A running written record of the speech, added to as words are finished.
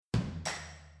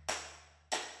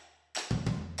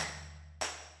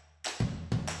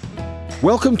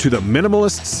Welcome to the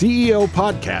Minimalist CEO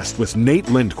podcast with Nate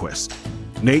Lindquist.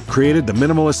 Nate created the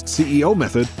Minimalist CEO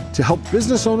method to help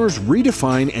business owners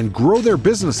redefine and grow their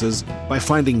businesses by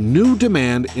finding new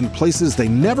demand in places they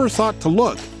never thought to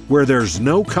look, where there's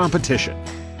no competition.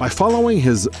 By following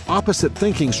his opposite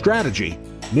thinking strategy,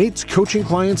 Nate's coaching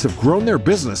clients have grown their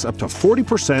business up to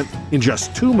 40% in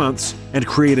just 2 months and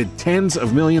created tens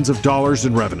of millions of dollars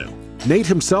in revenue. Nate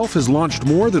himself has launched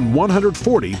more than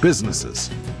 140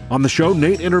 businesses. On the show,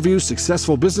 Nate interviews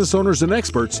successful business owners and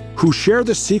experts who share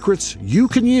the secrets you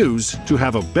can use to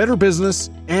have a better business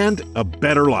and a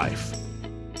better life.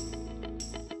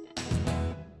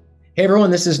 Hey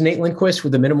everyone, this is Nate Lindquist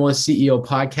with the Minimalist CEO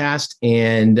podcast,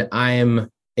 and I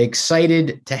am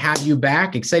excited to have you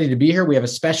back, excited to be here. We have a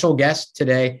special guest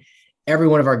today. Every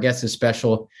one of our guests is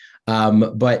special.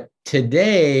 But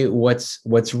today, what's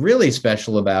really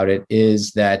special about it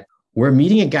is that we're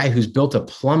meeting a guy who's built a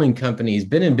plumbing company. He's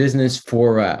been in business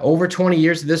for over 20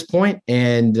 years at this point,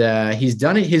 and he's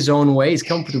done it his own way. He's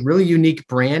come up with a really unique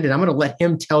brand, and I'm going to let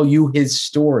him tell you his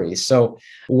story. So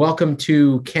welcome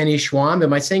to Kenny Schwamb.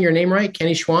 Am I saying your name right?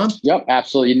 Kenny Schwamb? Yep,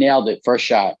 absolutely. You nailed it. First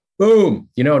shot. Boom.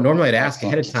 Normally I'd ask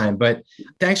ahead of time, but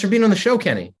thanks for being on the show,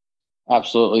 Kenny.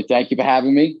 Absolutely. Thank you for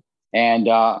having me. And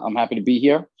I'm happy to be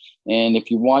here. And if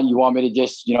you want me to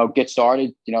just, get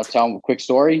started, tell them a quick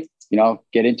story,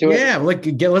 get into it. Yeah,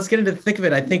 let's get into the thick of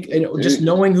it. I think just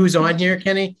knowing who's on here,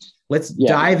 Kenny, let's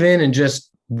dive in and just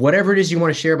whatever it is you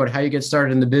want to share about how you get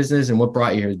started in the business and what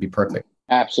brought you here would be perfect.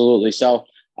 Absolutely. So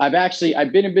I've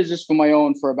been in business for my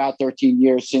own for about 13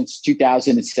 years, since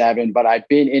 2007, but I've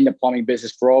been in the plumbing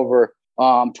business for over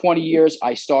 20 years.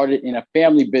 I started in a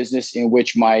family business in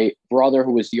which my brother,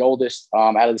 who was the oldest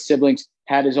out of the siblings,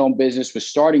 had his own business, was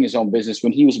starting his own business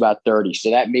when he was about 30. So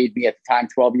that made me at the time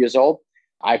 12 years old.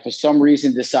 I, for some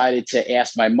reason, decided to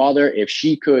ask my mother if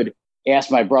she could ask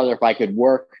my brother if I could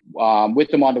work with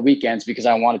them on the weekends, because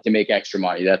I wanted to make extra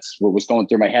money. That's what was going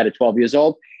through my head at 12 years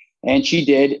old. And she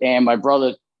did. And my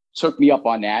brother took me up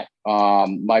on that.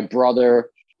 My brother,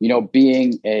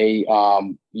 being a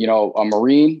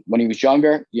Marine when he was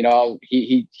younger,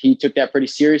 he took that pretty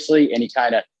seriously, and he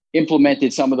kind of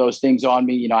implemented some of those things on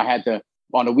me.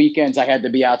 On the weekends, I had to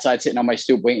be outside sitting on my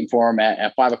stoop waiting for him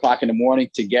at 5 o'clock in the morning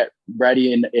to get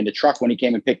ready in the truck when he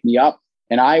came and picked me up.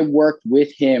 And I worked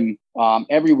with him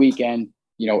every weekend,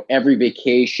 every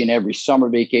vacation, every summer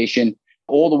vacation,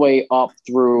 all the way up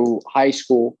through high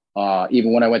school.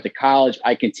 Even when I went to college,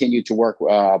 I continued to work,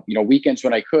 weekends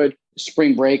when I could.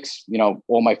 Spring breaks,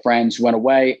 all my friends went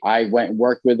away. I went and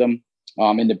worked with them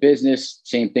in the business.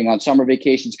 Same thing on summer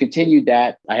vacations, continued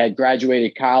that. I had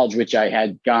graduated college, which I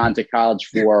had gone to college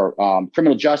for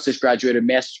criminal justice, graduated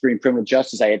master's degree in criminal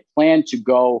justice. I had planned to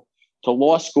go to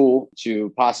law school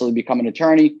to possibly become an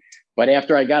attorney. But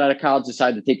after I got out of college,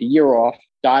 decided to take a year off,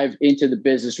 dive into the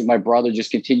business with my brother,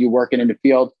 just continue working in the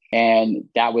field. And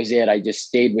that was it. I just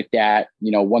stayed with that.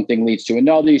 One thing leads to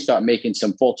another. You start making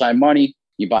some full-time money.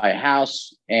 You buy a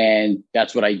house, and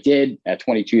that's what I did at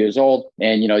 22 years old.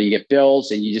 And, you get bills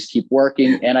and you just keep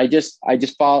working. And I just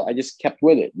kept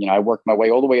with it. I worked my way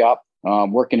all the way up,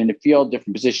 working in the field,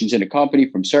 different positions in the company,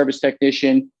 from service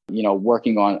technician,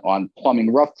 working on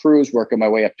plumbing rough crews, working my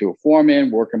way up to a foreman,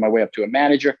 working my way up to a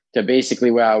manager, to basically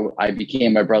where I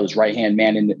became my brother's right-hand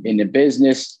man in the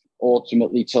business,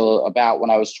 ultimately till about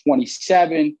when I was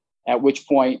 27. At which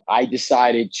point I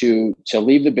decided to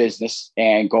leave the business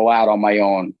and go out on my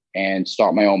own and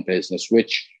start my own business,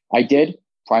 which I did.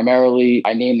 Primarily,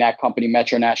 I named that company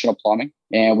Metro National Plumbing,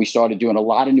 and we started doing a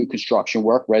lot of new construction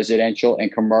work, residential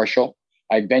and commercial.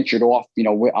 I ventured off,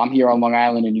 I'm here on Long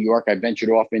Island in New York. I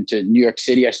ventured off into New York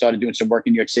City. I started doing some work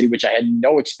in New York City, which I had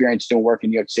no experience doing work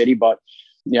in New York City, but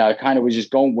I kind of was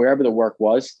just going wherever the work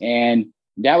was. And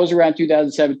that was around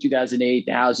 2007, 2008.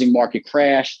 The housing market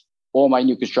crashed. All my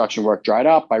new construction work dried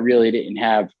up. I really didn't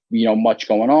have, much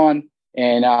going on.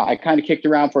 And I kind of kicked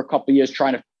around for a couple of years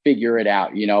trying to figure it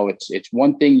out. It's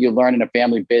one thing you learn in a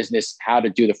family business, how to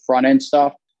do the front end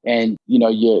stuff. And,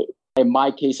 in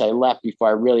my case, I left before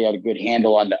I really had a good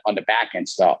handle on the back end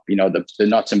stuff, the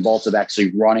nuts and bolts of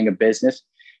actually running a business.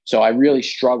 So I really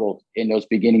struggled in those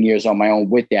beginning years on my own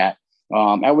with that.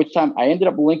 At which time I ended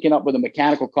up linking up with a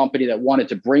mechanical company that wanted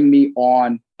to bring me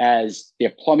on as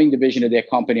their plumbing division of their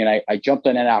company. And I jumped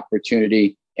on that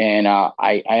opportunity, and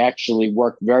I actually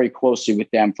worked very closely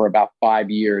with them for about 5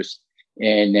 years.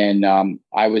 And then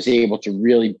I was able to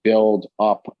really build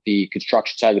up the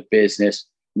construction side of the business,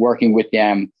 working with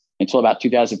them until about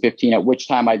 2015, at which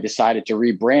time I decided to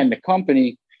rebrand the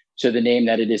company to the name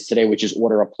that it is today, which is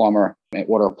Order a Plumber at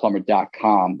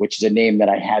orderplumber.com, which is a name that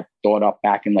I had thought up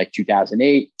back in like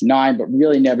 2008, 9, but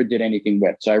really never did anything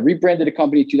with. So I rebranded the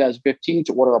company in 2015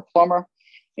 to Order a Plumber.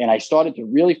 And I started to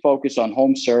really focus on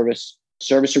home service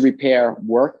and repair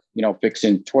work,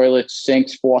 fixing toilets,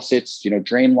 sinks, faucets,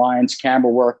 drain lines,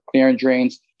 camera work, clearing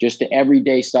drains, just the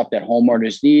everyday stuff that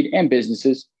homeowners need and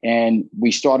businesses. And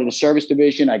we started a service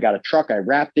division. I got a truck. I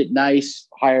wrapped it nice,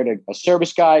 hired a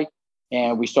service guy,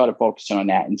 and we started focusing on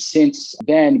that. And since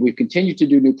then, we've continued to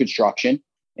do new construction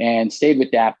and stayed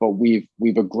with that. But we've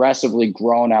aggressively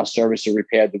grown our service and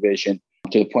repair division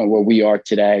to the point where we are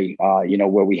today,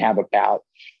 where we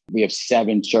have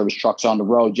 7 service trucks on the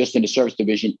road just in the service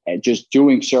division and just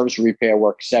doing service and repair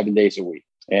work 7 days a week.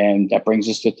 And that brings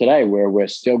us to today where we're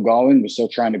still going. We're still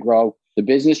trying to grow the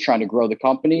business, trying to grow the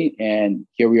company. And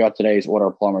here we are today is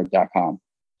orderplumber.com.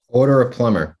 Order a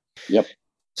Plumber. Yep.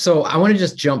 So I want to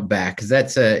just jump back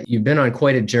because you've been on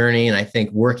quite a journey. And I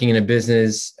think working in a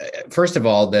business, first of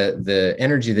all, the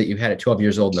energy that you had at 12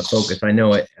 years old and the focus, I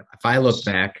know it. If I look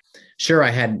back, sure, I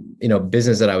had,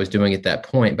 business that I was doing at that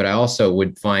point, but I also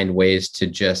would find ways to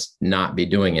just not be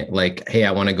doing it. Like, hey,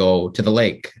 I want to go to the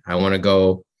lake. I want to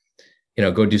go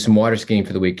do some water skiing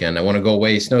for the weekend. I want to go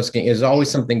away snow skiing. There's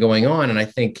always something going on. And I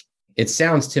think it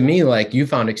sounds to me like you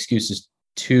found excuses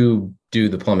to do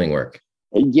the plumbing work.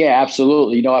 Yeah,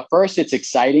 absolutely. At first it's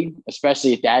exciting,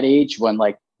 especially at that age when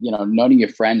none of your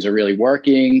friends are really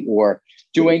working or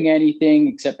doing anything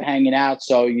except hanging out.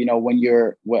 So, when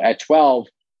you're at 12,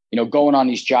 going on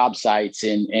these job sites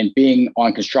and being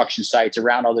on construction sites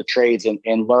around other trades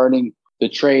and learning the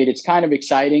trade, it's kind of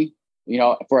exciting.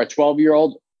 For a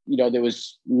 12-year-old, there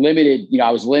was limited,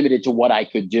 I was limited to what I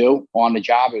could do on the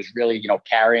job. It was really,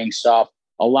 carrying stuff,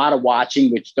 a lot of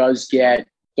watching, which does get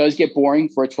boring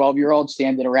for a 12-year-old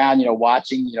standing around,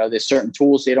 watching, there's certain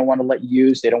tools they don't want to let you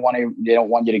use. They don't want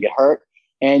you to get hurt.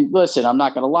 And listen, I'm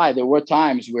not going to lie. There were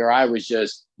times where I was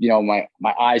just, my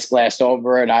eyes glassed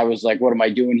over and I was like, what am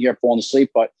I doing here? Falling asleep.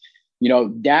 But,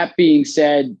 that being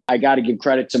said, I got to give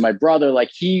credit to my brother. Like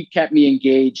he kept me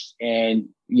engaged. And,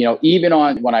 even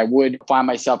on when I would find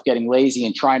myself getting lazy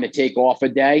and trying to take off a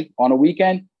day on a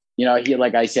weekend, he,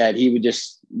 like I said, he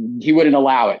wouldn't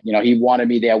allow it. He wanted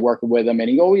me there working with him. And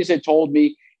he always had told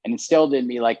me and instilled in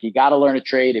me, like, you got to learn a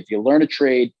trade. If you learn a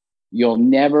trade, you'll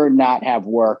never not have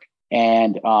work.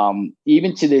 And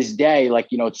even to this day,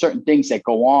 certain things that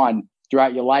go on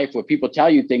throughout your life where people tell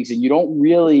you things and you don't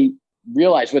really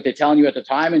realize what they're telling you at the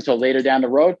time until later down the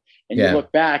road. And you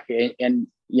look back and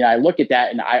I look at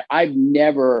that and I've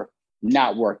never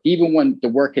not worked. Even when the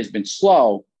work has been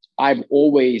slow, I've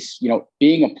always,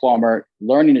 being a plumber,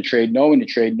 learning the trade,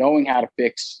 knowing how to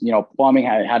fix, plumbing,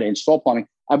 how to install plumbing.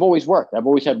 I've always worked. I've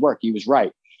always had work. He was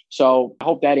right. So I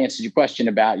hope that answers your question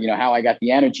about, how I got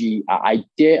the energy. I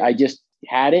did. I just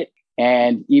had it.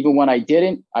 And even when I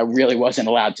didn't, I really wasn't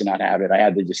allowed to not have it. I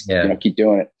had to just keep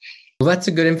doing it. Well, that's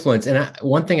a good influence. And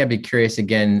one thing I'd be curious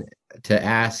again to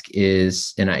ask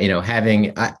is, and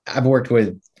I've worked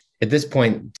with, at this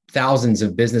point, thousands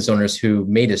of business owners who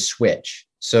made a switch.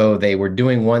 So they were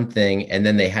doing one thing and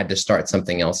then they had to start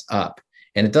something else up.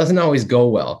 And it doesn't always go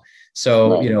well.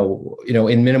 So, right.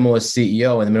 In Minimalist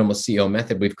CEO and the Minimalist CEO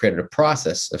method, we've created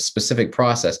a specific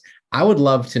process. I would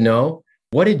love to know,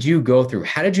 what did you go through?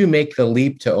 How did you make the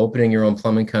leap to opening your own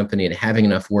plumbing company and having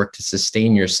enough work to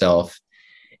sustain yourself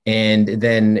and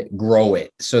then grow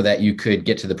it so that you could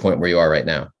get to the point where you are right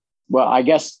now? Well, I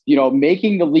guess,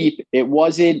 making the leap,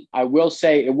 I will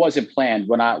say it wasn't planned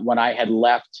when I had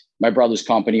left my brother's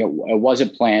company. It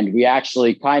wasn't planned. We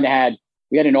actually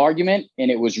we had an argument and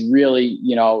it was really,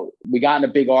 we got in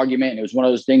a big argument and it was one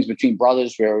of those things between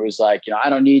brothers where it was like, I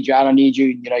don't need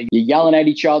you. You're yelling at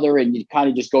each other and you kind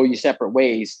of just go your separate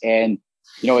ways. And,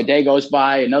 a day goes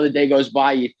by, another day goes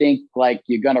by, you think like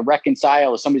you're going to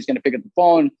reconcile or somebody's going to pick up the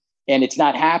phone and it's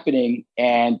not happening.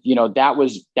 And, that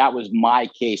was my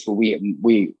case where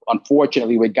we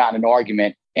unfortunately we'd gotten an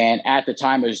argument. And at the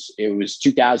time it was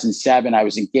 2007. I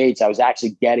was engaged. I was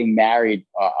actually getting married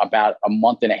about a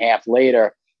month and a half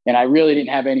later. And I really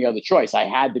didn't have any other choice. I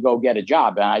had to go get a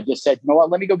job. And I just said,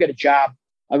 let me go get a job.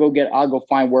 I'll go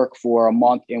find work for a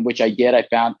month, in which I did. I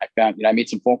made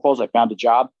some phone calls. I found a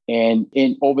job. And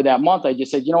over that month, I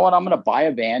just said, I'm going to buy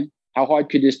a van. How hard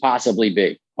could this possibly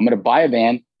be? I'm going to buy a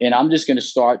van and I'm just going to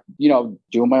start, doing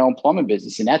my own plumbing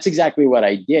business. And that's exactly what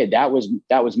I did. That was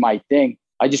my thing.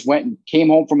 I just went and came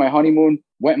home from my honeymoon,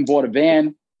 went and bought a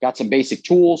van, got some basic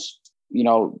tools,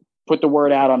 put the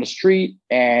word out on the street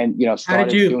and, started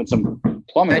doing some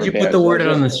plumbing. How'd you put the word out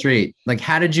on the street? Like,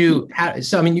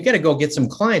 so, you got to go get some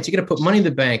clients. You got to put money in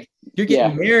the bank. You're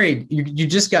getting married. You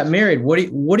just got married.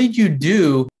 What did you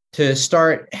do to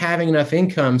start having enough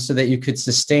income so that you could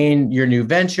sustain your new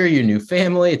venture, your new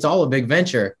family? It's all a big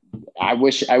venture. I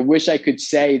wish I could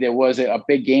say there was a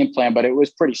big game plan, but it was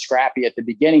pretty scrappy at the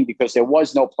beginning because there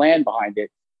was no plan behind it.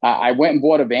 I went and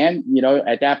bought a van.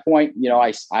 At that point,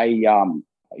 I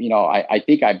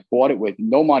think I bought it with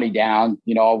no money down,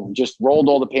 just rolled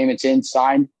all the payments in,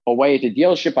 signed away at the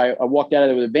dealership. I walked out of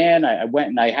there with a van. I went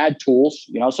and I had tools,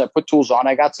 so I put tools on,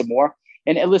 I got some more.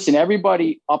 And listen,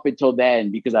 everybody up until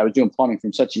then, because I was doing plumbing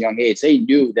from such a young age, they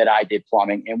knew that I did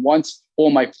plumbing. And once all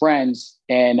my friends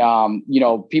and,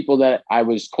 people that I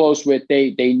was close with,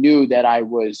 they knew that I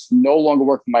was no longer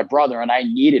working for my brother and I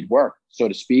needed work, so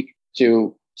to speak,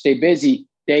 to stay busy.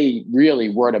 They really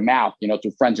word of mouth,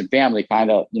 through friends and family,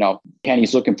 kind of,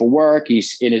 Kenny's looking for work.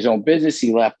 He's in his own business.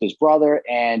 He left his brother.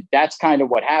 And that's kind of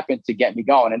what happened to get me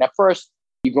going. And at first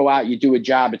you go out, you do a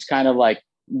job. It's kind of like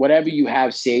whatever you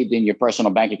have saved in your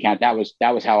personal bank account. That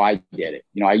was how I did it.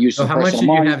 I used some how much did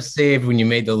you have saved when you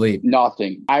made the leap?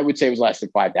 Nothing. I would say it was less than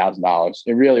 $5,000.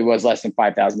 It really was less than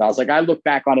 $5,000. Like I look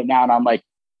back on it now and I'm like,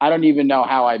 I don't even know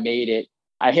how I made it.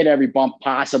 I hit every bump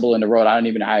possible in the road. I don't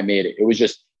even know how I made it. It was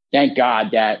just, thank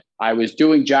God that I was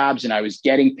doing jobs and I was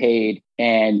getting paid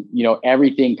and,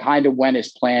 everything kind of went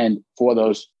as planned for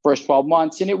those first 12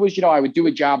 months. And it was, I would do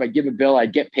a job, I'd give a bill,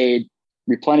 I'd get paid,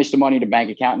 replenish the money in the bank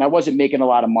account. And I wasn't making a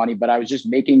lot of money, but I was just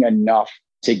making enough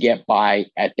to get by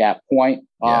at that point.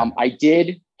 Yeah. I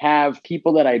did have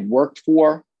people that I'd worked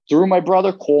for through my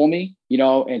brother call me,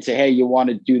 and say, hey, you want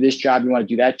to do this job, you want to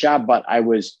do that job. But I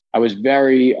was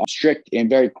very strict and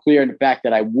very clear in the fact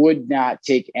that I would not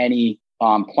take any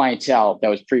clientele that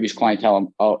was previous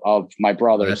clientele of my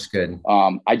brother's. That's good.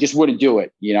 I just wouldn't do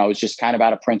it. It's just kind of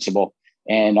out of principle.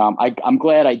 And I'm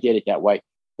glad I did it that way.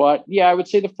 But yeah, I would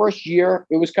say the first year,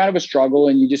 it was kind of a struggle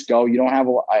and you just go, you don't have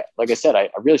like I said, I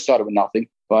really started with nothing.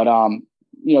 But,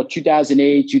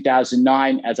 2008,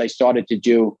 2009, as I started to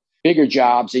do bigger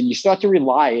jobs and you start to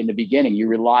rely in the beginning, you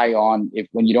rely on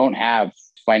when you don't have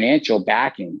financial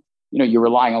backing, you're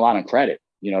relying a lot on credit.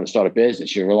 To start a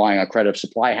business, you're relying on credit of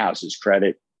supply houses,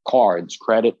 credit cards,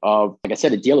 credit of, like I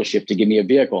said, a dealership to give me a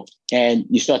vehicle. And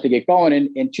you start to get going.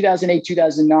 And in 2008,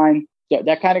 2009,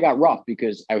 that kind of got rough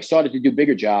because I started to do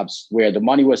bigger jobs where the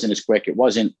money wasn't as quick. It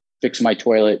wasn't fix my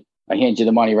toilet, I hand you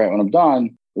the money right when I'm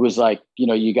done. It was like,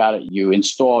 you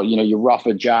install, you rough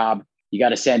a job, you got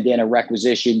to send in a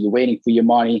requisition, you're waiting for your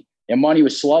money. And money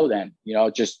was slow then,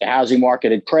 just the housing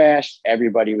market had crashed.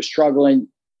 Everybody was struggling.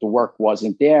 The work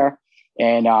wasn't there.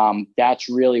 And that's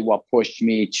really what pushed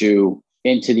me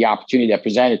into the opportunity that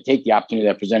presented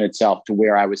itself to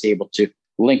where I was able to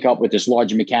link up with this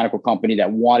larger mechanical company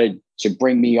that wanted to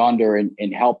bring me under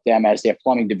and help them as their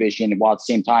plumbing division, and while at the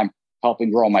same time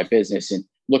helping grow my business. And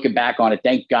looking back on it,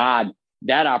 thank God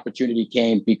that opportunity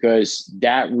came because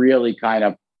that really kind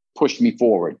of pushed me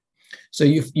forward. So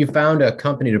you found a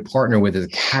company to partner with as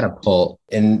Catapult,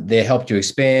 and they helped you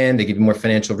expand. They give you more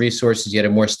financial resources. You had a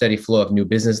more steady flow of new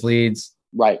business leads.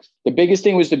 Right. The biggest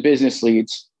thing was the business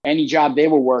leads. Any job they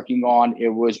were working on, it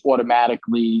was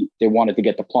automatically they wanted to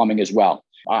get the plumbing as well.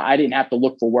 I didn't have to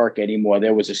look for work anymore.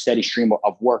 There was a steady stream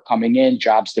of work coming in,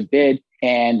 jobs to bid.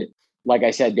 And like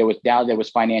I said, there was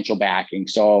financial backing.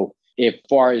 So as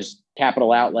far as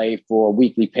capital outlay for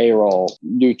weekly payroll,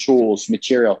 new tools,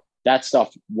 material, that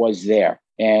stuff was there.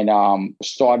 And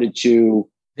started to...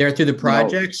 There through the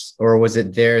projects, or was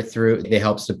it there through they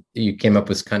helped you came up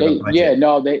with kind of a budget? Yeah,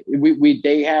 no, they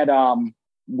had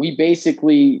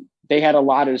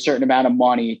allotted a certain amount of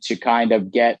money to kind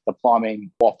of get the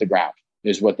plumbing off the ground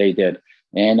is what they did.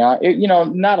 And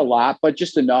not a lot, but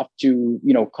just enough to,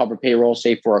 cover payroll,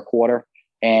 say for a quarter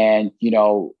and,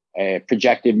 a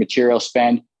projected material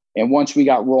spend. And once we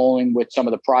got rolling with some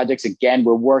of the projects, again,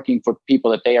 we're working for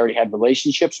people that they already had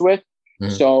relationships with.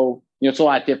 Mm-hmm. So, it's a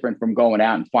lot different from going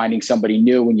out and finding somebody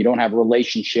new when you don't have a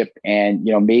relationship and,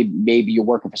 maybe you're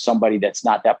working for somebody that's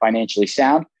not that financially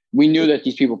sound. We knew that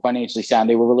these people were financially sound.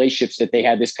 They were relationships that they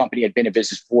had. This company had been in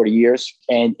business 40 years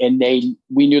and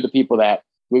we knew the people that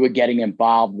we were getting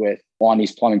involved with on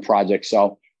these plumbing projects.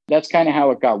 So that's kind of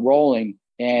how it got rolling.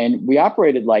 And we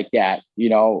operated like that,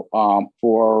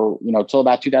 for, till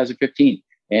about 2015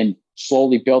 and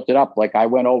slowly built it up. Like I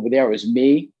went over there, it was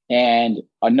me and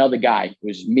another guy. It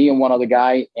was me and one other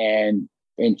guy. And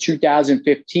in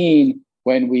 2015,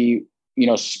 when we,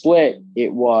 split,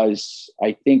 it was,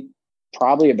 I think,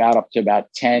 probably up to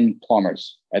about 10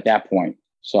 plumbers at that point.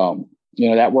 So,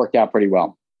 that worked out pretty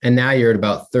well. And now you're at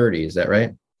about 30, is that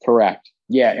right? Correct.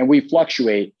 Yeah. And we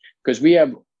fluctuate because we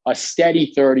have a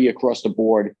steady 30 across the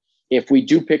board. If we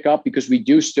do pick up, because we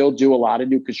do still do a lot of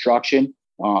new construction,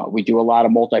 We do a lot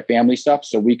of multifamily stuff.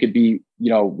 So we could be,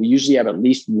 we usually have at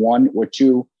least one or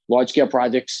two large scale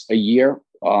projects a year,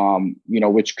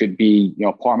 which could be,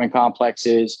 apartment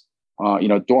complexes,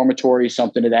 dormitories,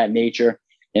 something of that nature.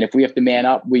 And if we have to man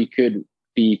up, we could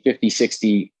be 50,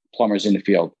 60 plumbers in the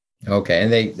field. Okay.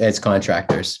 And that's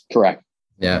contractors. Correct.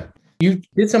 Yeah. You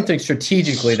did something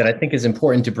strategically that I think is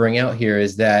important to bring out here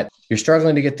is that you're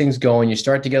struggling to get things going. You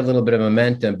start to get a little bit of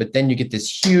momentum, but then you get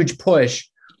this huge push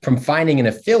from finding an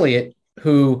affiliate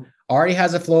who already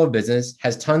has a flow of business,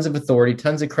 has tons of authority,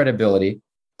 tons of credibility,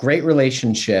 great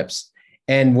relationships.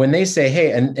 And when they say,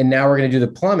 hey, and now we're going to do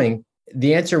the plumbing,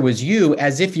 the answer was you,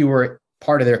 as if you were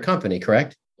part of their company,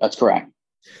 correct? That's correct.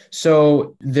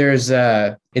 So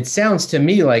it sounds to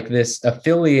me like this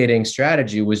affiliating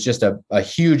strategy was just a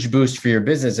huge boost for your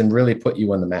business and really put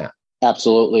you on the map.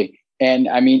 Absolutely. And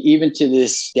I mean, even to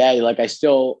this day, like I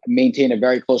still maintain a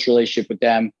very close relationship with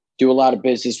them, do a lot of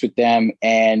business with them.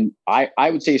 And I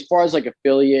would say as far as like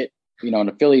affiliate, an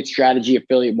affiliate strategy,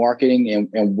 affiliate marketing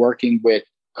and working with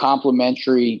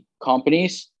complementary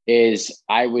companies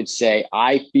I would say,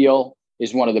 I feel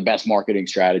is one of the best marketing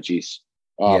strategies.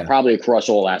 Probably across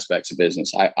all aspects of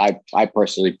business. I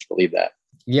personally believe that.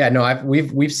 Yeah, no,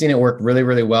 we've seen it work really,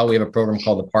 really well. We have a program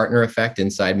called the Partner Effect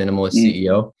inside Minimalist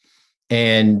CEO.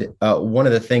 And one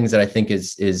of the things that I think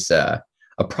is a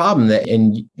problem that,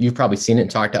 and you've probably seen it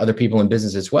and talked to other people in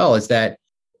business as well, is that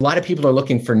a lot of people are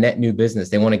looking for net new business.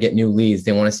 They want to get new leads.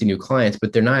 They want to see new clients,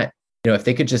 but they're not, if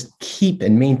they could just keep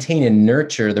and maintain and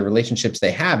nurture the relationships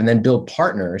they have and then build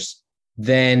partners,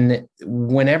 then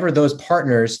whenever those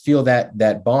partners feel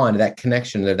that bond, that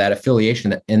connection, or that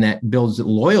affiliation, and that builds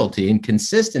loyalty and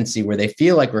consistency where they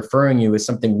feel like referring you is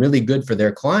something really good for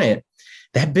their client,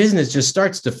 that business just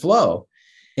starts to flow.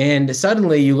 And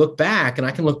suddenly you look back, and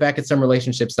I can look back at some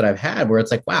relationships that I've had where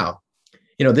it's like, wow,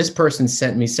 this person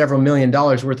sent me several $1 million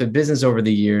worth of business over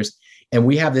the years, and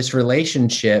we have this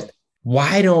relationship.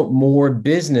 Why don't more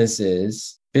business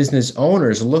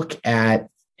owners look at,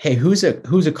 hey, who's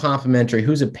a complementary,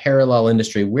 who's a parallel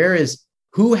industry?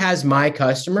 Who has my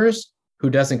customers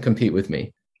who doesn't compete with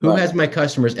me? Who has my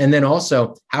customers? And then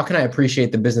also, how can I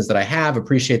appreciate the business that I have,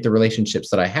 appreciate the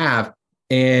relationships that I have?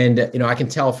 And, I can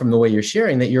tell from the way you're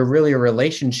sharing that you're really a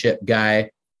relationship guy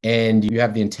and you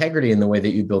have the integrity in the way that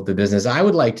you built the business. I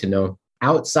would like to know,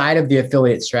 outside of the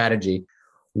affiliate strategy,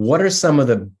 what are some of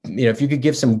the, if you could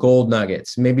give some gold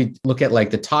nuggets, maybe look at like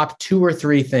the top 2 or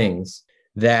 3 things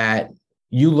that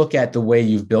you look at the way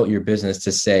you've built your business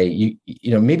to say,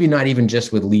 maybe not even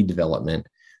just with lead development,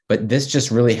 but this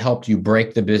just really helped you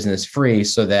break the business free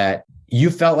so that you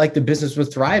felt like the business was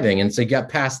thriving. And so you got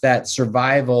past that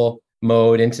survival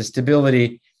mode into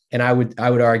stability. And I would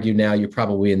argue now you're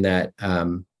probably in that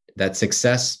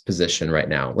success position right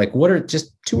now. Like, what are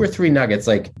just 2 or 3 nuggets?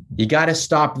 Like, you got to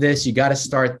stop this. You got to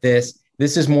start this.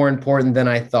 This is more important than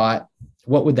I thought.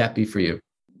 What would that be for you?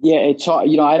 Yeah, it's hard.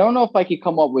 I don't know if I could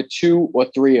come up with 2 or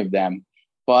 3 of them,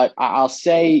 but I'll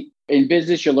say in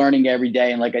business, you're learning every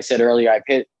day. And like I said earlier,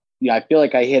 I feel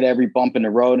like I hit every bump in the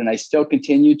road and I still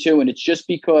continue to. And it's just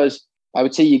because I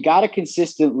would say you got to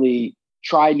consistently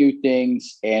try new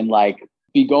things and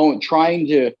trying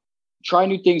to try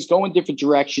new things, go in different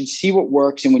directions, see what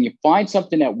works. And when you find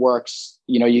something that works,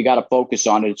 you got to focus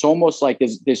on it. It's almost like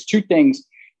there's 2 things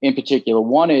in particular.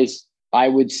 One is, I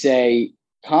would say,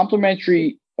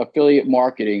 complementary affiliate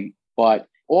marketing, but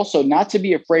also not to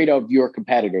be afraid of your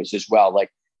competitors as well.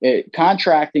 Like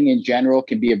contracting in general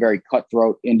can be a very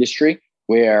cutthroat industry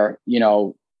where,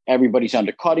 everybody's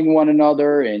undercutting one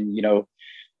another and,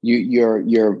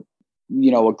 you're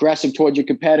aggressive towards your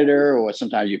competitor, or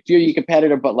sometimes you fear your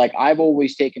competitor. But like, I've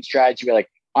always taken strategy where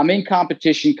I'm in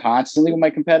competition constantly with my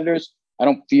competitors. I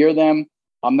don't fear them.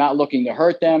 I'm not looking to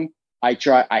hurt them. I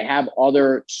have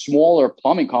other smaller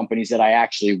plumbing companies that I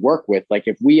actually work with. Like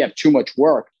if we have too much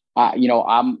work, I'll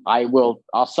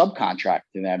subcontract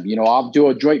to them. I'll do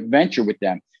a joint venture with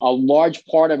them. A large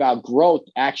part of our growth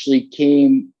actually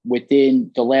came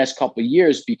within the last couple of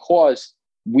years because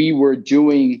we were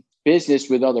doing business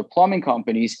with other plumbing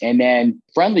companies and then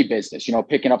friendly business,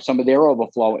 picking up some of their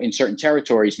overflow in certain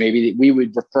territories. Maybe we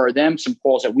would refer them some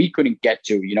calls that we couldn't get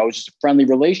to, it was just a friendly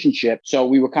relationship. So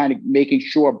we were kind of making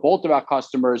sure both of our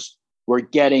customers were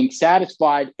getting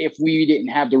satisfied if we didn't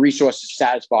have the resources to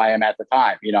satisfy them at the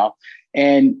time,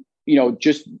 and,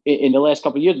 just in the last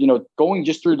couple of years, going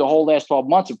just through the whole last 12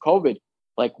 months of COVID,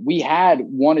 like we had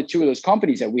 1 or 2 of those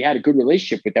companies that we had a good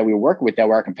relationship with, that we were working with, that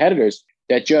were our competitors,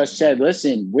 that just said,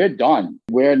 listen, we're done.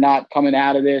 We're not coming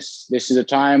out of this. This is a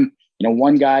time,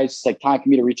 one guy's like, time for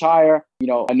me to retire.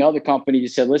 Another company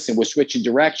just said, listen, we're switching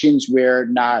directions. We're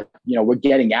not, we're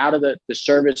getting out of the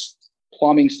service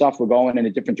plumbing stuff were going in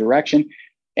a different direction.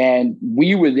 And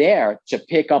we were there to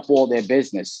pick up all their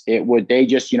business. They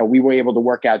just, we were able to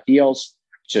work out deals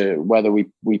to whether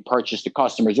we purchased the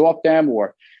customers off them,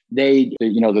 or they,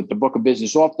 the book of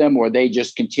business off them, or they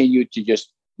just continued to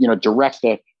just, direct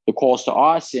the calls to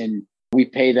us, and we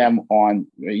pay them on,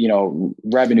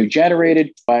 revenue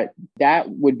generated. But that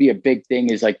would be a big thing,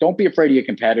 is like, don't be afraid of your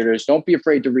competitors. Don't be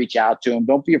afraid to reach out to them.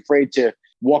 Don't be afraid to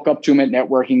walk up to them at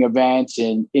networking events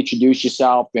and introduce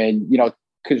yourself, and,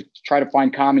 try to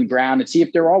find common ground and see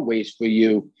if there are ways for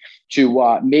you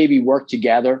to maybe work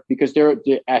together, because there,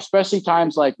 especially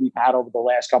times like we've had over the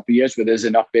last couple of years where there's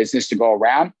enough business to go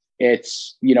around.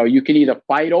 It's, you can either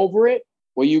fight over it,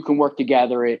 or you can work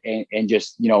together and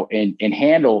just, and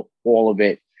handle all of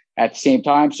it at the same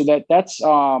time. So that's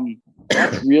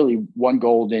really one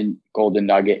golden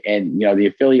nugget. And, the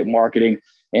affiliate marketing,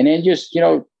 and then just,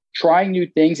 trying new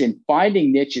things and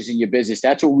finding niches in your business.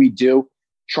 That's what we do.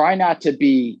 Try not to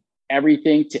be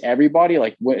everything to everybody.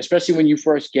 Like, especially when you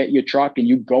first get your truck and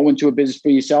you go into a business for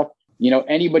yourself,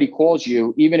 anybody calls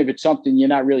you, even if it's something you're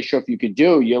not really sure if you could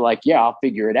do, you're like, yeah, I'll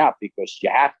figure it out, because you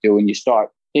have to. And you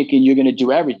start thinking you're going to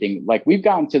do everything. Like, we've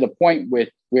gotten to the point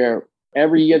where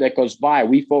every year that goes by,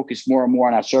 we focus more and more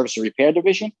on our service and repair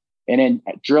division. And then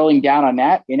drilling down on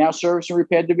that in our service and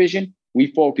repair division, we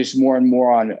focus more and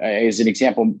more on, as an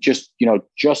example, just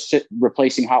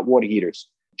replacing hot water heaters,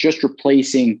 just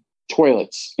replacing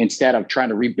toilets instead of trying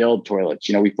to rebuild toilets.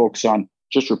 We focus on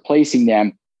just replacing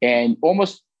them, and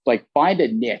almost like find a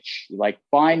niche, like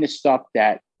find the stuff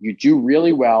that you do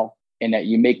really well and that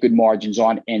you make good margins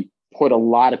on, and put a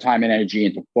lot of time and energy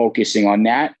into focusing on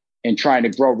that and trying to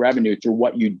grow revenue through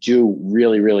what you do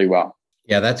really, really well.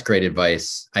 Yeah, that's great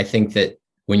advice. I think that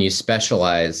when you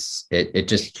specialize, it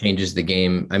just changes the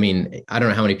game. I mean, I don't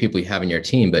know how many people you have in your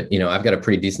team, but, I've got a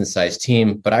pretty decent sized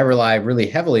team, but I rely really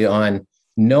heavily on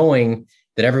knowing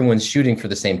that everyone's shooting for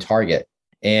the same target.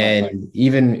 And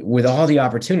even with all the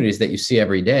opportunities that you see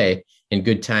every day, in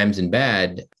good times and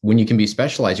bad, when you can be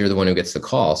specialized, you're the one who gets the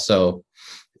call. So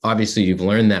obviously you've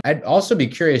learned that. I'd also be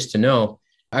curious to know,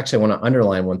 actually, I want to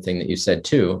underline one thing that you said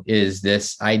too, is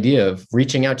this idea of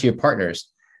reaching out to your partners.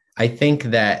 I think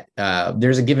that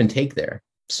there's a give and take there.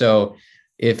 So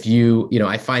if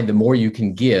I find the more you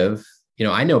can give,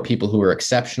 I know people who are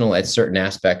exceptional at certain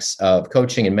aspects of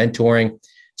coaching and mentoring,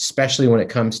 especially when it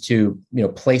comes to,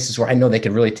 places where I know they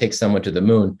could really take someone to the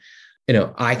moon.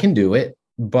 I can do it,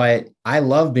 but I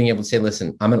love being able to say,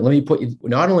 listen, let me put you,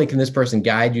 not only can this person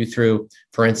guide you through,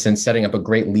 for instance, setting up a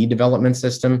great lead development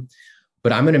system,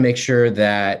 but I'm going to make sure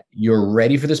that you're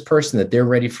ready for this person, that they're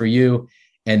ready for you.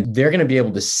 And they're going to be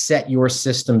able to set your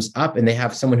systems up, and they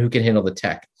have someone who can handle the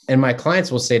tech. And my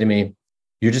clients will say to me,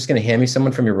 you're just going to hand me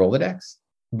someone from your Rolodex?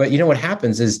 But what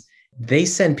happens is they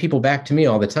send people back to me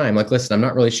all the time. Like, listen, I'm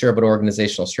not really sure about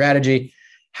organizational strategy.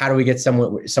 How do we get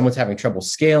someone's having trouble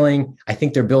scaling? I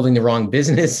think they're building the wrong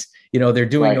business. They're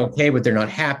doing okay, but they're not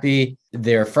happy.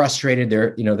 They're frustrated.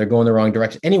 They're going the wrong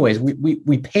direction. Anyways,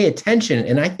 we pay attention.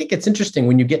 And I think it's interesting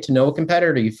when you get to know a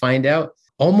competitor, you find out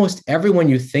almost everyone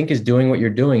you think is doing what you're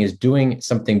doing is doing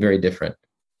something very different.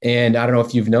 And I don't know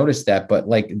if you've noticed that, but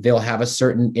like they'll have a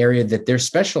certain area that they're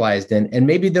specialized in, and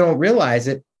maybe they don't realize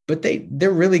it, but they're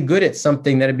really good at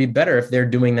something that'd be better if they're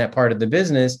doing that part of the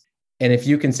business. And if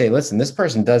you can say, listen, this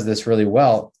person does this really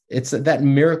well, it's that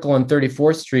miracle on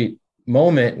 34th Street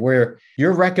moment where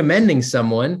you're recommending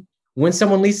someone when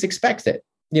someone least expects it.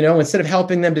 Instead of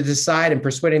helping them to decide and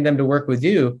persuading them to work with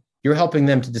you, you're helping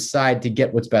them to decide to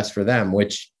get what's best for them,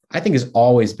 which I think has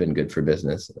always been good for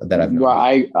business that I've known. Well,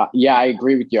 I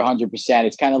agree with you 100%.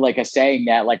 It's kind of like a saying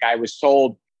that, like, I was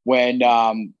told when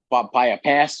by a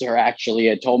pastor, actually,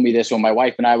 had told me this when my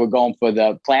wife and I were going for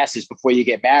the classes before you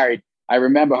get married. I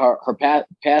remember her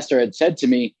pastor had said to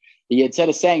me, he had said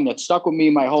a saying that stuck with me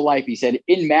my whole life. He said,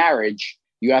 in marriage,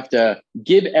 you have to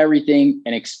give everything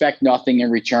and expect nothing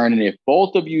in return. And if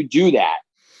both of you do that,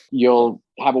 you'll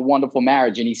have a wonderful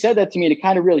marriage. And he said that to me, and it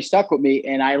kind of really stuck with me.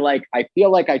 And I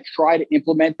feel like I try to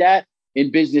implement that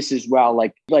in business as well.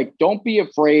 Like, don't be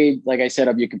afraid, like I said,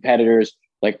 of your competitors.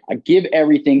 Like, give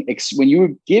everything. When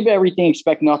you give everything,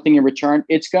 expect nothing in return,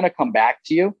 it's going to come back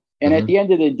to you. And at the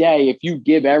end of the day, if you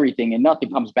give everything and nothing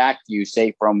comes back to you,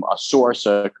 say from a source,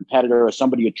 a competitor, or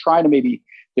somebody you're trying to maybe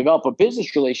develop a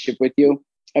business relationship with you,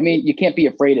 I mean, you can't be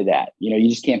afraid of that. You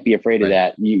just can't be afraid of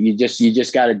that. You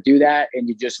just got to do that, and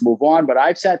you just move on. But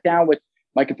I've sat down with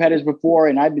my competitors before,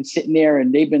 and I've been sitting there,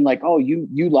 and they've been like, "Oh, you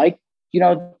like,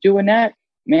 doing that?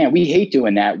 Man, we hate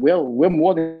doing that. We're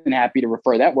more than happy to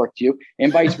refer that work to you,"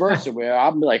 and vice versa. Where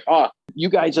I'm like, "Oh, you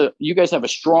guys have a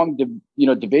strong,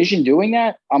 division doing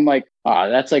that. I'm like,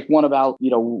 that's like one about,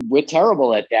 we're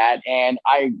terrible at that. And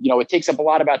it takes up a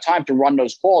lot of our time to run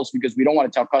those calls because we don't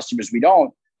want to tell customers we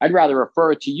don't. I'd rather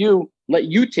refer it to you, let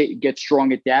you get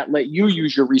strong at that, let you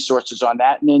use your resources on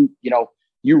that. And then,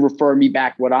 you refer me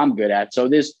back what I'm good at. So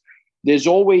there's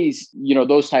always,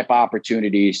 those type of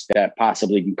opportunities that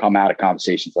possibly can come out of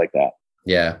conversations like that.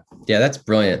 Yeah. Yeah. That's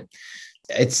brilliant.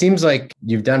 It seems like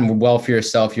you've done well for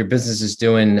yourself. Your business is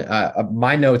doing,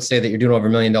 my notes say that you're doing over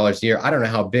 $1 million a year. I don't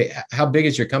know how big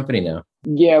is your company now?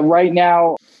 Yeah, right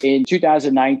now in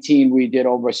 2019, we did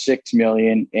over 6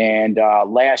 million. And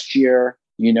last year,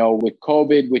 with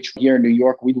COVID, which here in New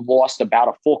York, we lost about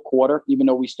a full quarter, even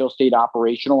though we still stayed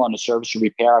operational on the service and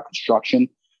repair. Our construction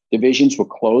divisions were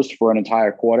closed for an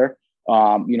entire quarter.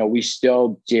 We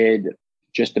still did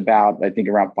just about, I think,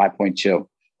 around 5.2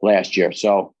 last year.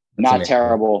 So not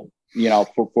terrible,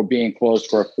 for being closed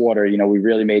for a quarter. We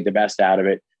really made the best out of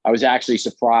it. I was actually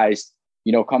surprised,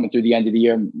 coming through the end of the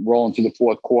year, rolling through the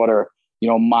fourth quarter,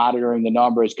 monitoring the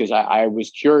numbers, because I was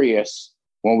curious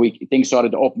when things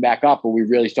started to open back up, but we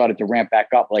really started to ramp back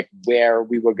up, like where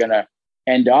we were going to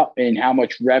end up and how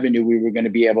much revenue we were going to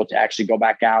be able to actually go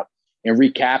back out and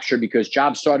recapture, because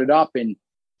jobs started up and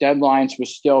deadlines were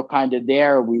still kind of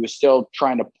there. We were still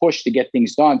trying to push to get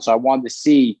things done. So I wanted to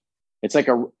see, it's like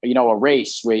a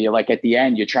race where you're like at the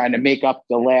end, you're trying to make up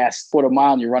the last quarter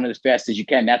mile and you're running as fast as you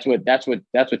can. That's what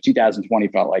 2020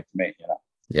 felt like to me.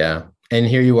 Yeah. And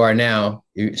here you are now,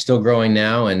 you're still growing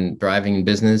now and thriving in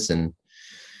business. And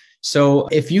so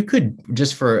if you could,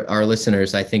 just for our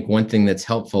listeners, I think one thing that's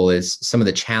helpful is some of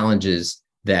the challenges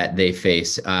that they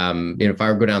face. If I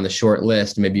were to go down the short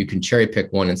list, maybe you can cherry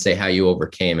pick one and say how you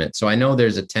overcame it. So I know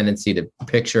there's a tendency to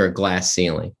picture a glass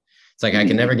ceiling. It's like, I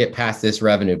can never get past this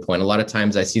revenue point. A lot of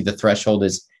times I see the threshold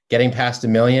is getting past $1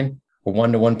 million or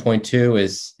 1 to 1.2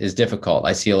 is difficult.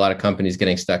 I see a lot of companies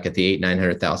getting stuck at the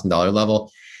 $800,000-$900,000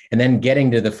 level, and then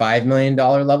getting to the $5 million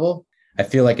level. I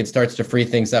feel like it starts to free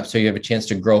things up so you have a chance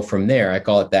to grow from there. I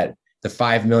call it the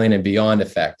 5 million and beyond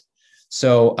effect.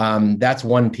 So that's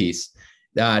one piece.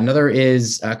 Another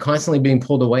is constantly being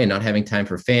pulled away and not having time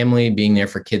for family, being there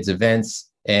for kids' events,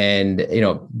 and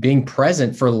being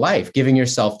present for life, giving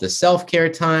yourself the self-care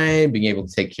time, being able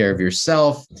to take care of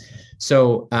yourself.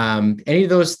 So any of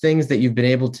those things that you've been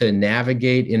able to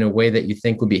navigate in a way that you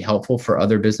think would be helpful for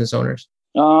other business owners?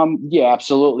 Yeah,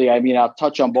 absolutely. I mean, I'll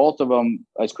touch on both of them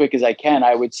as quick as I can.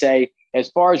 I would say, as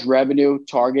far as revenue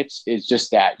targets, is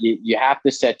just that you have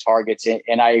to set targets.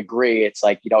 And I agree. It's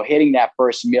like, hitting that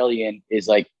first million is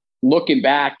like, looking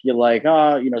back, you're like,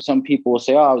 some people will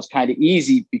say, it was kind of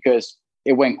easy because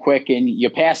it went quick and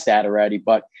you're past that already.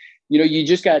 But, you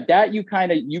just got that. You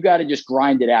got to just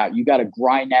grind it out. You got to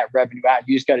grind that revenue out.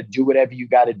 You just got to do whatever you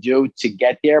got to do to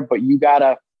get there. But you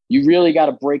really got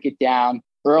to break it down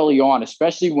early on,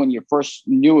 especially when you're first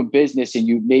new in business and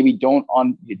you maybe don't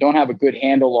have a good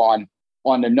handle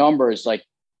on the numbers. Like,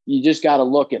 you just got to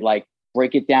look at, like,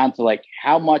 break it down to, like,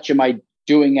 how much am I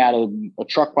doing out of a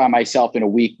truck by myself in a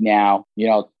week now,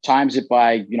 times it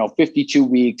by, 52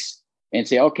 weeks and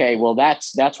say, okay, well,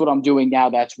 that's what I'm doing now.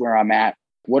 That's where I'm at.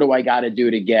 What do I got to do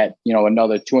to get,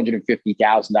 another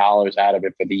 $250,000 out of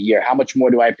it for the year? How much more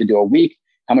do I have to do a week?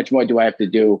 How much more do I have to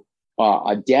do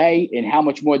a day? And how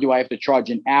much more do I have to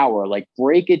charge an hour? Like,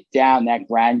 break it down that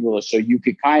granular so you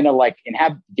could kind of and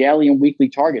have daily and weekly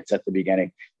targets at the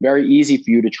beginning. Very easy for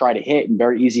you to try to hit and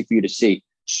very easy for you to see.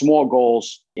 Small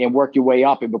goals and work your way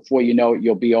up. And before you know it,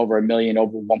 you'll be over $1 million,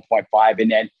 over 1.5.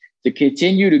 And then to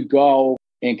continue to go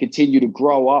and continue to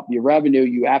grow up your revenue,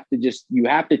 you have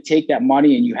to take that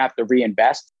money and you have to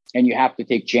reinvest, and you have to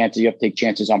take chances. You have to take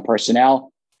chances on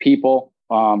personnel, people,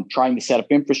 trying to set up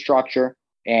infrastructure,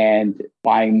 and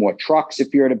buying more trucks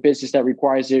if you're in a business that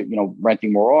requires it,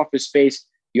 renting more office space.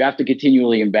 You have to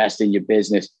continually invest in your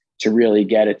business to really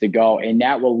get it to go. And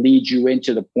that will lead you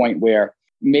into the point where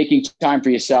making time for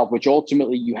yourself, which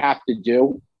ultimately you have to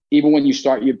do. Even when you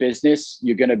start your business,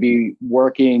 you're going to be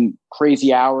working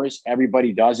crazy hours.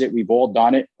 Everybody does it. We've all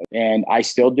done it. And I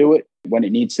still do it when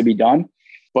it needs to be done.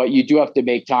 But you do have to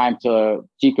make time to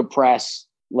decompress,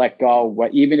 let go.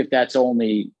 Even if that's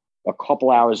only a couple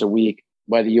hours a week,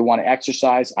 whether you want to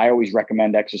exercise, I always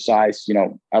recommend exercise.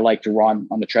 I like to run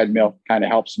on the treadmill, kind of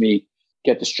helps me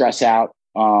get the stress out.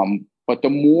 But the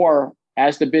more,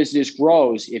 as the business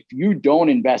grows, if you don't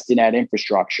invest in that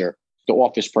infrastructure, the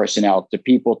office personnel, to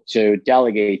people to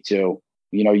delegate to,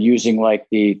 using like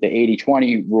the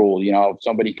 80-20 rule, if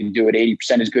somebody can do it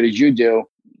 80% as good as you do,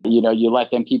 you let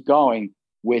them keep going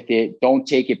with it. Don't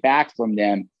take it back from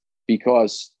them,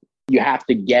 because you have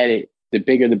to get it the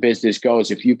bigger the business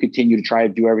goes. If you continue to try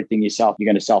to do everything yourself, you're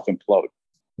going to self-implode.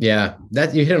 Yeah,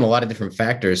 that you hit on a lot of different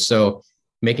factors. So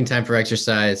making time for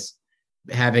exercise,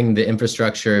 having the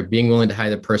infrastructure, being willing to hire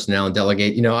the personnel and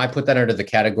delegate. I put that under the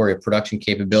category of production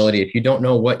capability. If you don't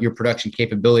know what your production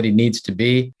capability needs to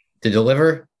be to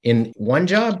deliver in one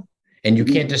job, and you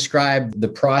can't describe the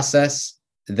process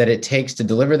that it takes to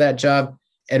deliver that job,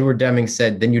 Edward Deming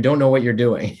said, then you don't know what you're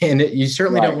doing. And you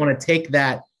certainly don't want to take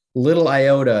that little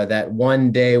iota, that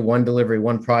one day, one delivery,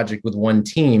 one project with one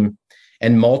team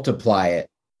and multiply it.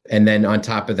 And then on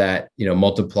top of that,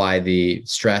 multiply the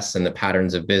stress and the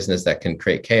patterns of business that can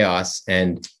create chaos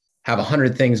and have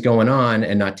 100 things going on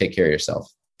and not take care of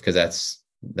yourself, because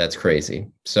that's crazy.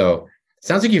 So it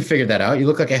sounds like you figured that out. You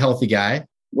look like a healthy guy.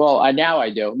 Well, now I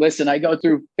do. Listen, I go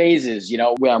through phases,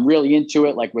 where I'm really into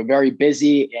it. Like, we're very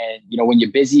busy, and, when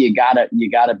you're busy, you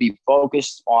gotta be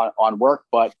focused on work.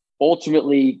 But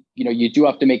ultimately, you do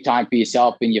have to make time for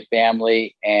yourself and your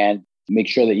family, and make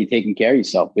sure that you're taking care of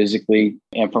yourself physically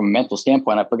and from a mental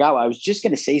standpoint. I forgot I was just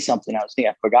going to say something.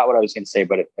 I forgot what I was going to say,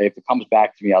 but if it comes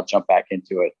back to me, I'll jump back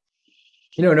into it.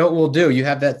 Know what we'll do? You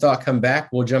have that thought come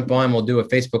back. We'll jump on. We'll do a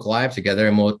Facebook Live together,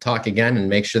 and we'll talk again and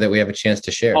make sure that we have a chance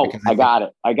to share. Oh, I got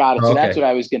it. So that's what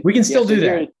I was going to. We can still do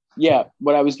that. Yeah.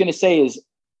 What I was going to say is,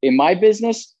 in my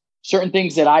business, certain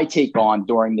things that I take on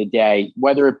during the day,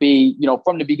 whether it be,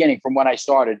 from the beginning, from when I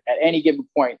started, at any given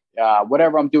point,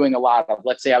 whatever I'm doing a lot of,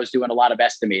 let's say I was doing a lot of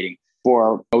estimating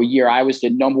for a year. I was the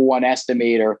number one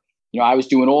estimator. I was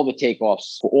doing all the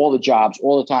takeoffs for all the jobs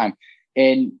all the time.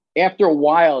 And after a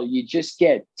while, you just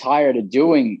get tired of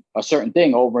doing a certain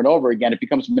thing over and over again. It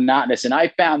becomes monotonous. And I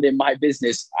found in my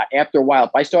business, after a while,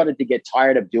 if I started to get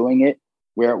tired of doing it,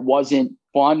 where it wasn't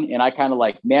fun and I kind of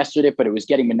mastered it, but it was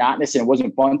getting monotonous and it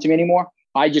wasn't fun to me anymore,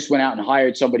 I just went out and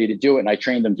hired somebody to do it, and I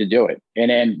trained them to do it. And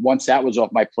then once that was off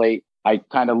my plate, I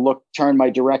kind of turned my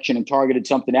direction and targeted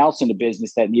something else in the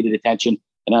business that needed attention.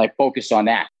 And then I focused on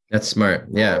that. That's smart.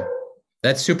 Yeah,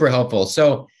 that's super helpful.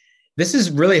 So this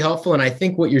is really helpful. And I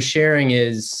think what you're sharing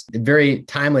is very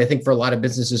timely, I think, for a lot of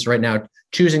businesses right now,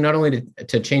 choosing not only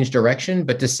to change direction,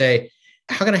 but to say,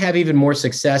 how can I have even more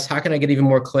success? How can I get even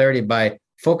more clarity by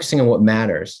focusing on what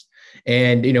matters?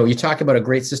 And, you talk about a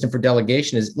great system for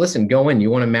delegation is, listen, go in, you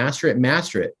want to master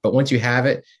it. But once you have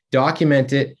it,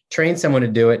 document it, train someone to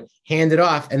do it, hand it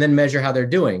off, and then measure how they're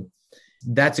doing.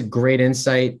 That's a great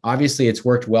insight. Obviously, it's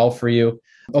worked well for you.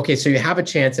 Okay, so you have a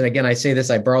chance. And again, I say this,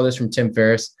 I borrow this from Tim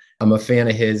Ferriss. I'm a fan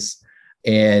of his.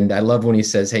 And I love when he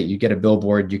says, hey, you get a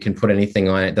billboard, you can put anything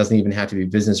on it. It doesn't even have to be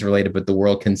business related, but the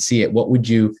world can see it. What would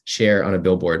you share on a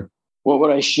billboard? What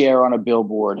would I share on a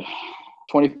billboard?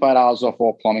 $25 off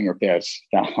all plumbing repairs.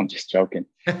 No, I'm just joking.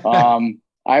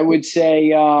 I would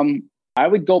say I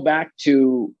would go back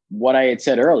to what I had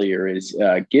said earlier is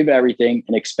give everything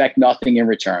and expect nothing in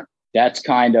return. That's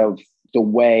kind of the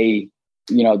way,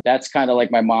 that's kind of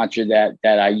like my mantra that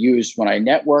I use when I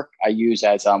network. I use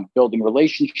as I'm building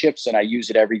relationships, and I use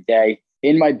it every day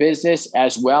in my business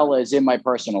as well as in my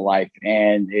personal life.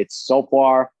 And it's so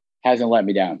far hasn't let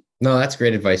me down. No, that's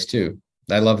great advice too.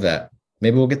 I love that.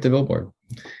 Maybe we'll get the billboard.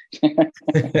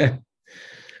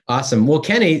 Awesome. Well,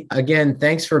 Kenny, again,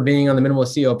 thanks for being on the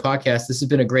Minimalist CEO podcast. This has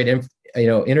been a great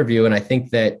interview. And I think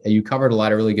that you covered a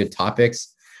lot of really good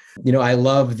topics. I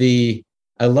love the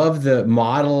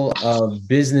model of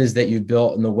business that you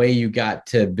built and the way you got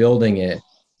to building it.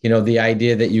 The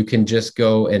idea that you can just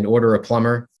go and order a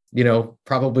plumber,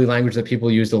 probably language that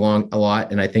people use a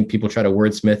lot. And I think people try to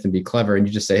wordsmith and be clever, and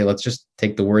you just say, hey, let's just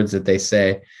take the words that they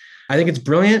say. I think it's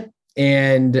brilliant.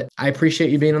 And I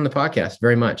appreciate you being on the podcast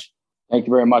very much. Thank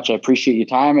you very much. I appreciate your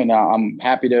time, and I'm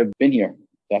happy to have been here.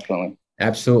 Definitely.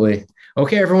 Absolutely.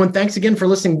 Okay, everyone. Thanks again for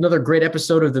listening to another great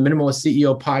episode of the Minimalist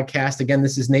CEO podcast. Again,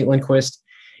 this is Nate Lindquist,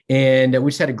 and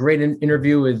we just had a great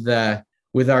interview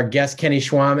with our guest, Kenny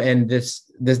Schwamb. And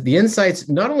the insights,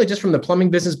 not only just from the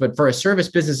plumbing business, but for a service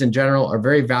business in general, are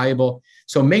very valuable.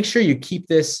 So make sure you keep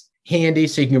this handy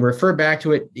so you can refer back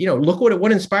to it. Look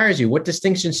what inspires you. What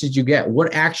distinctions did you get?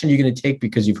 What action are you going to take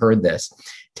because you've heard this?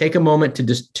 Take a moment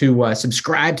to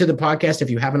subscribe to the podcast if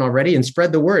you haven't already, and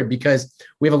spread the word, because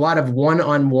we have a lot of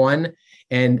one-on-one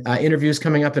and interviews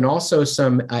coming up, and also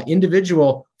some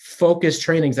individual focused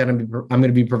trainings that I'm going to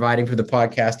be providing for the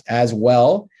podcast as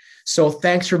well. So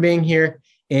thanks for being here,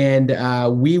 and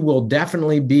we will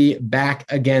definitely be back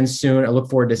again soon. I look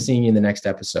forward to seeing you in the next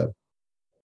episode.